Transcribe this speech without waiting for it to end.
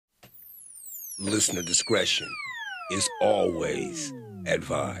Listener discretion is always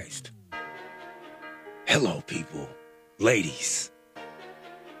advised. Hello, people, ladies,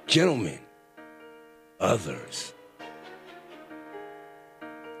 gentlemen, others.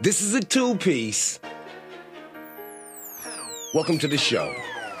 This is a two-piece. Welcome to the show.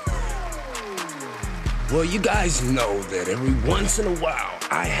 Well, you guys know that every once in a while,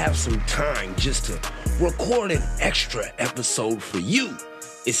 I have some time just to record an extra episode for you,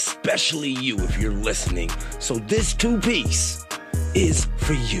 especially you if you're listening. So this two-piece is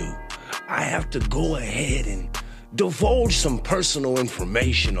for you. I have to go ahead and divulge some personal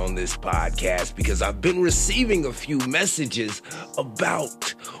information on this podcast because I've been receiving a few messages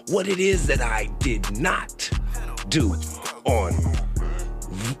about what it is that I did not do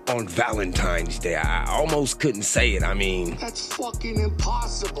on Valentine's Day. I almost couldn't say it. I mean, that's fucking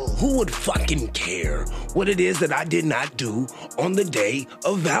impossible. Who would fucking care what it is that I did not do on the day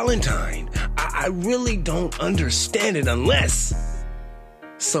of Valentine? I really don't understand it unless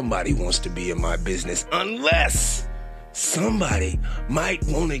somebody wants to be in my business, unless somebody might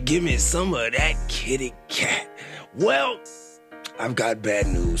want to give me some of that kitty cat. Well, I've got bad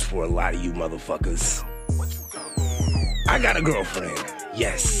news for a lot of you motherfuckers. I got a girlfriend.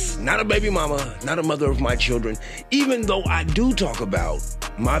 Yes, not a baby mama, not a mother of my children, even though I do talk about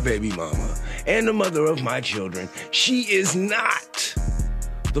my baby mama and the mother of my children. She is not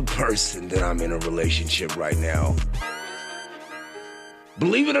the person that I'm in a relationship right now.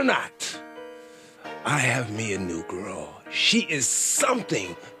 Believe it or not, I have me a new girl. She is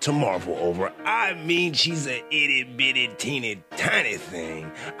something to marvel over. I mean, she's an itty-bitty, teeny-tiny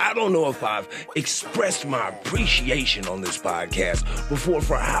thing. I don't know if I've expressed my appreciation on this podcast before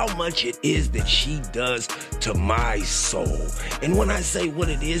for how much it is that she does to my soul. And when I say what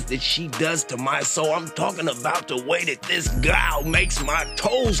it is that she does to my soul, I'm talking about the way that this gal makes my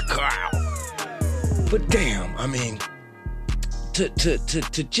toes curl. But damn, I mean,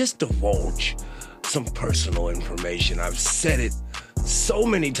 to just divulge some personal information. I've said it so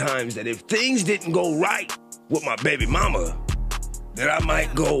many times that if things didn't go right with my baby mama, that I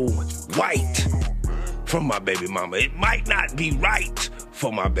might go white from my baby mama. It might not be right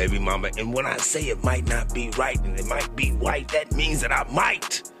for my baby mama. And when I say it might not be right and it might be white, that means that I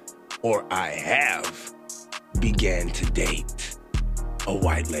might, or I have, began to date a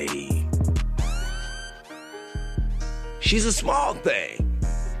white lady. She's a small thing,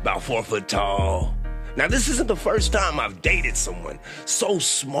 about 4 foot tall. Now, this isn't the first time I've dated someone so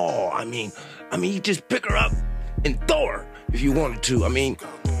small. I mean, you just pick her up and throw her if you wanted to.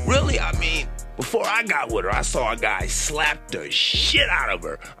 Really, before I got with her, I saw a guy slap the shit out of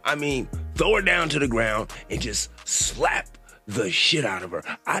her. Throw her down to the ground and just slap the shit out of her.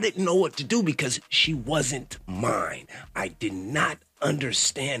 I didn't know what to do because she wasn't mine. I did not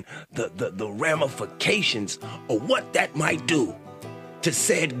understand the ramifications of what that might do to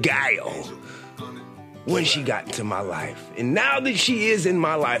said gal when she got into my life. And now that she is in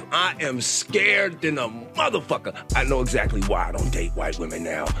my life, I am scared than a motherfucker. I know exactly why I don't date white women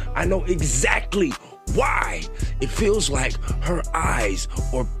now. I know exactly why it feels like her eyes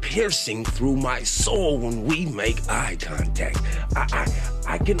are piercing through my soul when we make eye contact.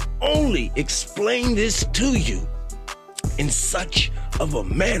 I can only explain this to you in such of a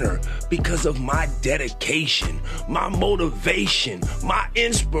manner because of my dedication, my motivation, my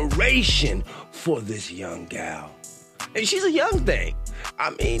inspiration for this young gal. And she's a young thing.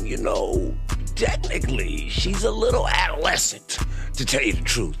 Technically, she's a little adolescent, to tell you the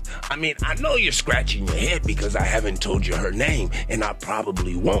truth. I know you're scratching your head because I haven't told you her name, and I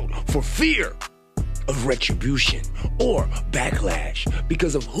probably won't for fear of retribution or backlash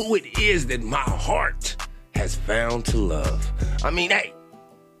because of who it is that my heart has found to love. Hey,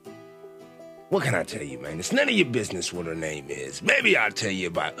 what can I tell you, man? It's none of your business what her name is. Maybe I'll tell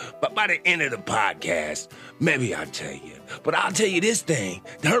you by the end of the podcast. Maybe I'll tell you. But I'll tell you this thing.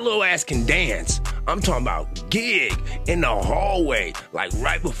 Her little ass can dance. I'm talking about gig in the hallway. Like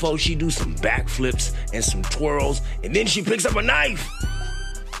right before she do some backflips and some twirls. And then she picks up a knife.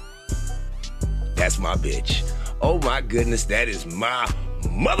 That's my bitch. Oh my goodness, that is my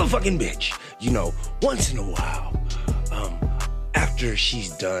motherfucking bitch. Once in a while, after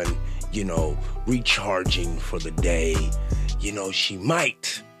she's done, recharging for the day, she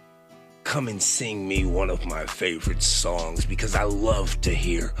might come and sing me one of my favorite songs because I love to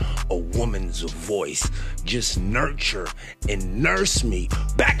hear a woman's voice just nurture and nurse me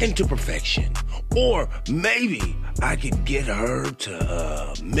back into perfection. Or maybe I could get her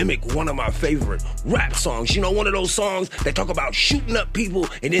to mimic one of my favorite rap songs. One of those songs that talk about shooting up people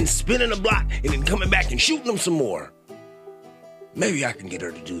and then spinning the block and then coming back and shooting them some more. Maybe I can get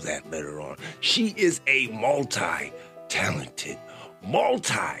her to do that later on. She is a multi-talented,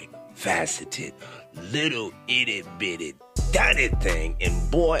 multi-faceted, little itty-bitty tiny thing.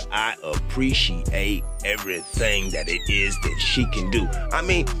 And boy, I appreciate everything that it is that she can do. I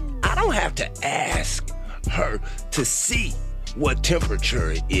mean, I don't have to ask her to see what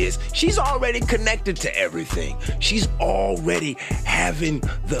temperature it is. She's already connected to everything. She's already having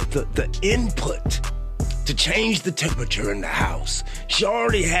the input to change the temperature in the house. She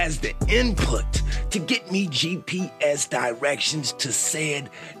already has the input to get me GPS directions to said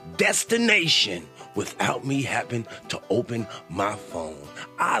destination without me having to open my phone.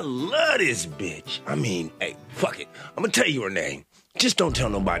 I love this bitch. I mean, hey, fuck it. I'm gonna tell you her name. Just don't tell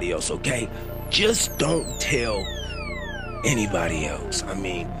nobody else, okay? Just don't tell anybody else. I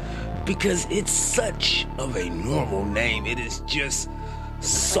mean, because it's such of a normal name. It is just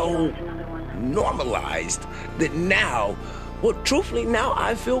so normalized that now, well, truthfully, now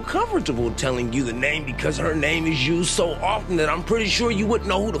I feel comfortable telling you the name because her name is used so often that I'm pretty sure you wouldn't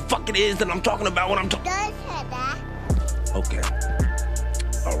know who the fuck it is that I'm talking about when I'm talking. Okay.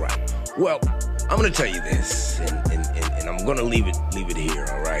 All right. Well, I'm gonna tell you this, and I'm gonna leave it here.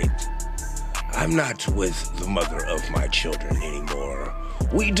 All right. I'm not with the mother of my children anymore.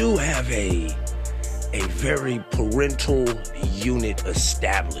 We do have a very parental unit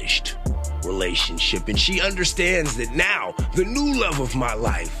established relationship, and she understands that now the new love of my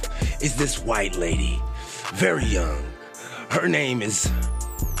life is this white lady, very young. Her name is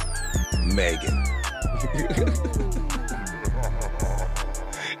Megan.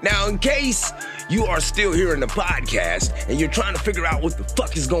 Now, in case you are still here in the podcast and you're trying to figure out what the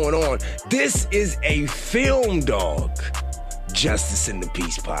fuck is going on, this is a Film Dog Justice in the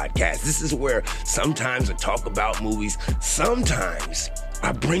Peace podcast. This is where sometimes I talk about movies, sometimes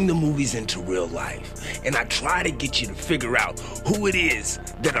I bring the movies into real life, and I try to get you to figure out who it is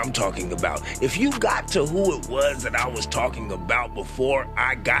that I'm talking about. If you got to who it was that I was talking about before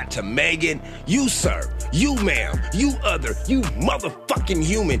I got to Megan, you sir, you ma'am, you other, you motherfucking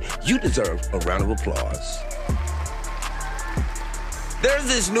human, you deserve a round of applause. There's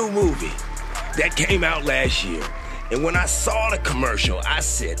this new movie that came out last year, and when I saw the commercial, I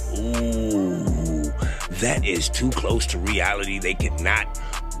said, ooh, that is too close to reality. They could not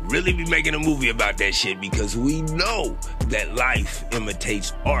really be making a movie about that shit, because we know that life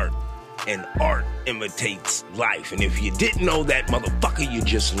imitates art and art imitates life. And if you didn't know that, motherfucker, you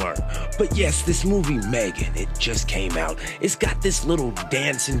just learned. But yes, this movie Megan, it just came out. It's got this little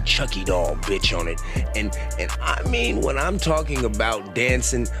dancing Chucky doll bitch on it. And I mean, when I'm talking about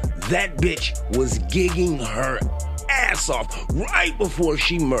dancing, that bitch was gigging her ass off right before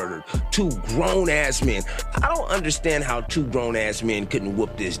she murdered two grown-ass men. I don't understand how two grown-ass men couldn't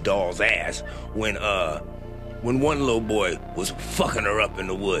whoop this doll's ass when one little boy was fucking her up in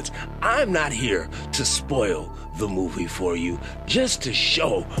the woods. I'm not here to spoil the movie for you, just to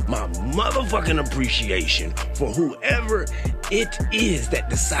show my motherfucking appreciation for whoever it is that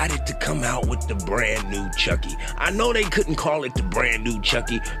decided to come out with the brand new Chucky. I know they couldn't call it the brand new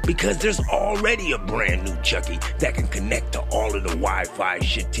Chucky because there's already a brand new Chucky that can connect to all of the Wi-Fi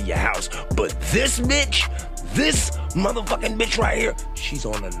shit to your house. But this bitch, this motherfucking bitch right here, she's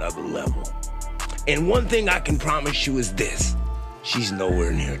on another level. And one thing I can promise you is this: she's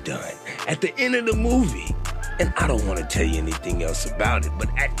nowhere near done. At the end of the movie, and I don't want to tell you anything else about it, but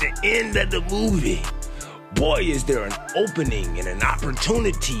at the end of the movie, boy, is there an opening and an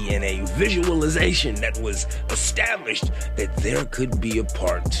opportunity and a visualization that was established that there could be a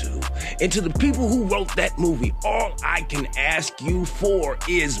part 2. And to the people who wrote that movie, all I can ask you for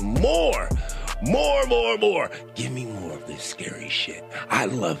is more. More. Give me more of this scary shit. I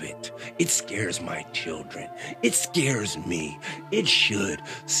love it. It scares my children. It scares me. It should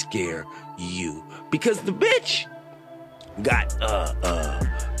scare you. Because the bitch got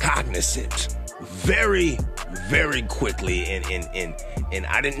cognizant very, very quickly. And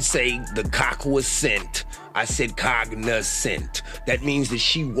I didn't say the cock was sent. I said cognizant. That means that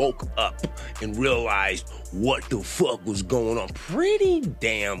she woke up and realized what the fuck was going on pretty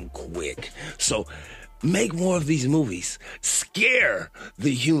damn quick. So make more of these movies. Scare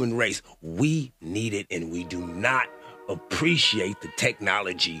the human race. We need it, and we do not appreciate the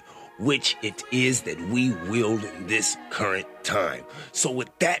technology which it is that we wield in this current time. So with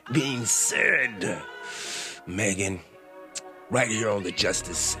that being said, Megan, right here on the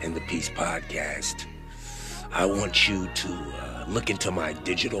Justice and the Peace podcast, I want you to look into my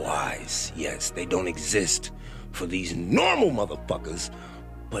digital eyes. Yes, they don't exist for these normal motherfuckers,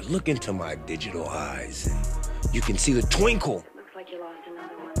 but look into my digital eyes and you can see the twinkle. Looks like you lost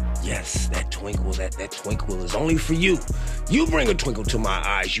another one. Yes, that twinkle is only for you. You bring a twinkle to my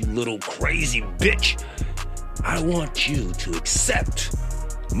eyes, you little crazy bitch. I want you to accept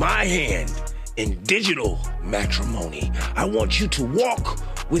my hand in digital matrimony. I want you to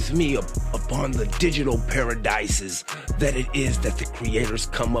walk with me upon the digital paradises that it is that the creators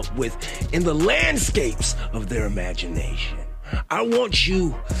come up with in the landscapes of their imagination. I want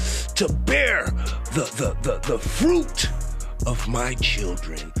you to bear the fruit of my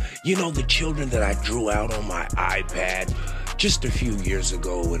children. You know, the children that I drew out on my iPad just a few years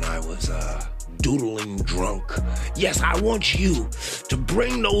ago when I was doodling drunk. Yes, I want you to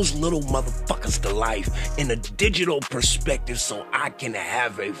bring those little motherfuckers to life in a digital perspective so I can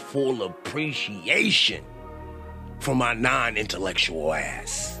have a full appreciation for my non-intellectual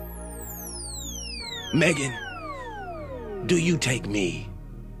ass. Megan, do you take me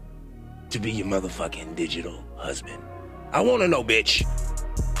to be your motherfucking digital husband? I want to know, bitch.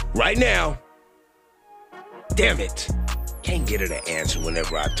 Right now. Damn it. Can't get her to answer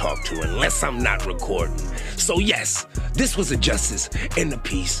whenever I talk to her unless I'm not recording. So yes, this was a Justice in the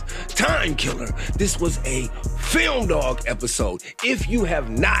Peace Time Killer. This was a Film Dog episode. If you have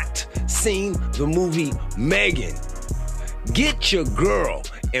not seen the movie Megan, get your girl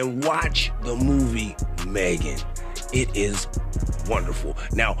and watch the movie Megan. It is wonderful.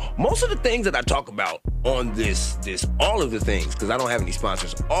 Now, most of the things that I talk about on this, all of the things, because I don't have any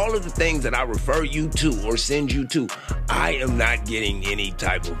sponsors, all of the things that I refer you to or send you to, I am not getting any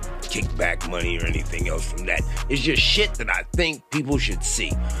type of kickback money or anything else from that. It's just shit that I think people should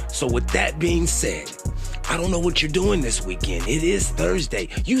see. So with that being said, I don't know what you're doing this weekend. It is Thursday.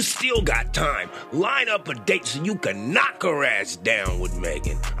 You still got time. Line up a date so you can knock her ass down with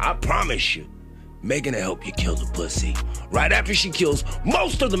Megan. I promise you. Megan will help you kill the pussy right after she kills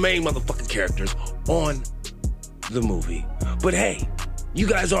most of the main motherfucking characters on the movie. But hey, you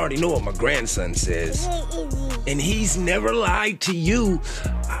guys already know what my grandson says. And he's never lied to you.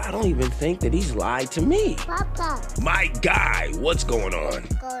 I don't even think that he's lied to me. Papa. My guy, what's going on?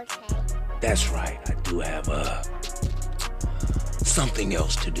 Okay. That's right, I do have something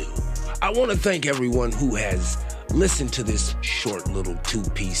else to do. I want to thank everyone who has listened to this short little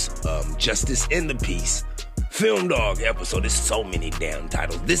two-piece Justice in the Peace Film Dog episode. There's so many damn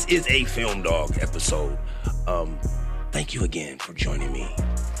titles. This is a Film Dog episode. Thank you again for joining me.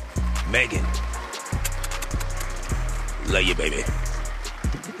 Megan, love you, baby.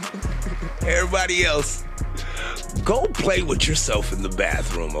 Everybody else, go play with yourself in the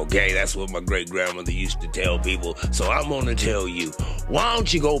bathroom, okay? That's what my great-grandmother used to tell people. So I'm gonna tell you, why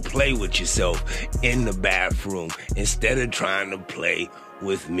don't you go play with yourself in the bathroom instead of trying to play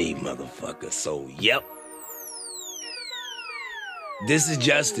with me, motherfucker? So, yep. This is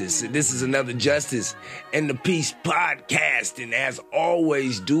Justice. This is another Justice in the Peace podcast. And as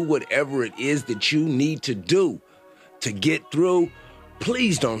always, do whatever it is that you need to do to get through.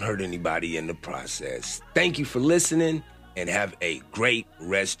 Please don't hurt anybody in the process. Thank you for listening and have a great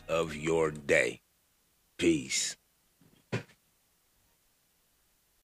rest of your day. Peace.